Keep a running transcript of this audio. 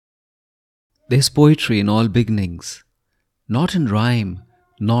There's poetry in all beginnings, not in rhyme,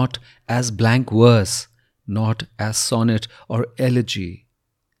 not as blank verse, not as sonnet or elegy,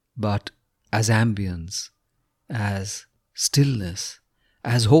 but as ambience, as stillness,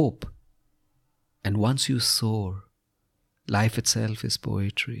 as hope. And once you soar, life itself is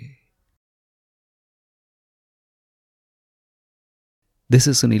poetry. This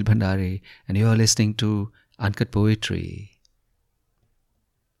is Sunil Bhandari, and you are listening to Uncut Poetry,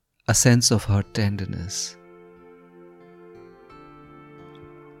 a sense of her tenderness.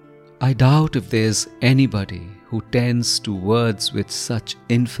 I doubt if there's anybody who tends to words with such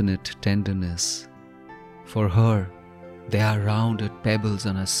infinite tenderness. For her, they are rounded pebbles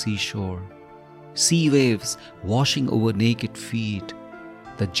on a seashore, sea waves washing over naked feet,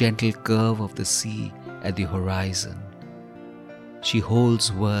 the gentle curve of the sea at the horizon. She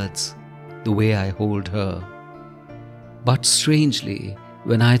holds words the way I hold her. But strangely,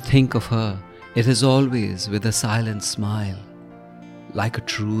 when I think of her, it is always with a silent smile, like a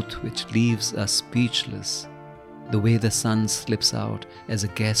truth which leaves us speechless, the way the sun slips out as a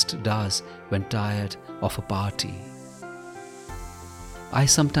guest does when tired of a party. I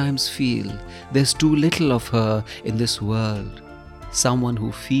sometimes feel there's too little of her in this world, someone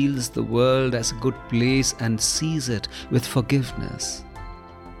who feels the world as a good place and sees it with forgiveness.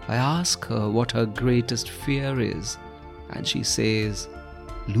 I ask her what her greatest fear is, and she says,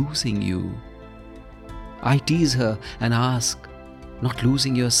 losing you. I tease her and ask, not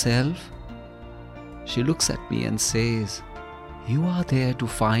losing yourself? She looks at me and says, you are there to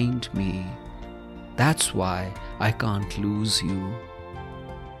find me. That's why I can't lose you.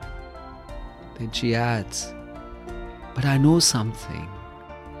 Then she adds, but I know something.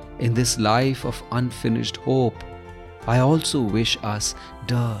 In this life of unfinished hope, I also wish us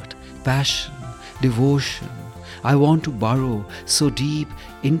dirt, passion, devotion. I want to burrow so deep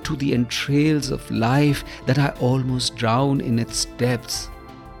into the entrails of life that I almost drown in its depths.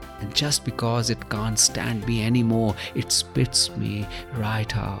 And just because it can't stand me anymore, it spits me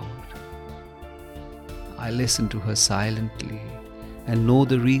right out. I listen to her silently and know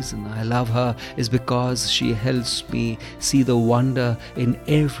the reason I love her is because she helps me see the wonder in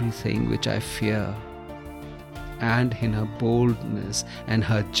everything which I fear. And in her boldness and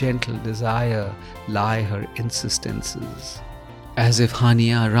her gentle desire lie her insistences. As if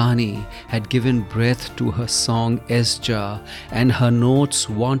Hania Rani had given breath to her song Esja, and her notes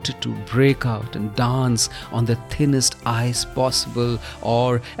wanted to break out and dance on the thinnest ice possible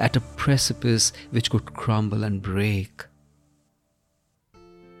or at a precipice which could crumble and break.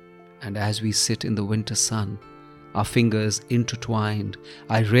 And as we sit in the winter sun, our fingers intertwined,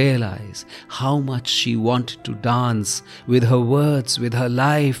 I realize how much she wanted to dance with her words, with her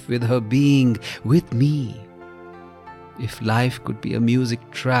life, with her being, with me. If life could be a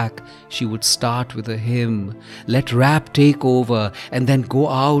music track, she would start with a hymn, let rap take over, and then go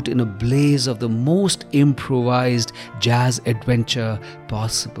out in a blaze of the most improvised jazz adventure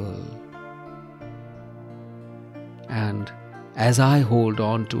possible. And as I hold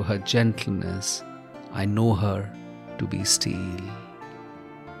on to her gentleness, I know her to be steel.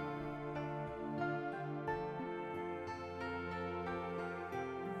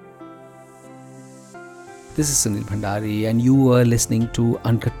 This is Sunil Bhandari, and you are listening to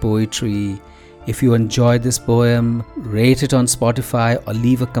Uncut Poetry. If you enjoyed this poem, rate it on Spotify or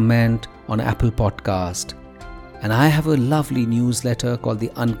leave a comment on Apple Podcast. And I have a lovely newsletter called The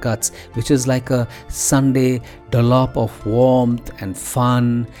Uncuts, which is like a Sunday dollop of warmth and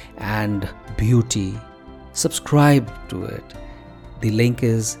fun and beauty. Subscribe to it. The link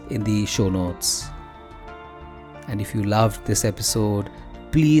is in the show notes. And if you loved this episode,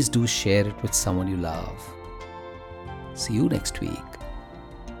 please do share it with someone you love. See you next week.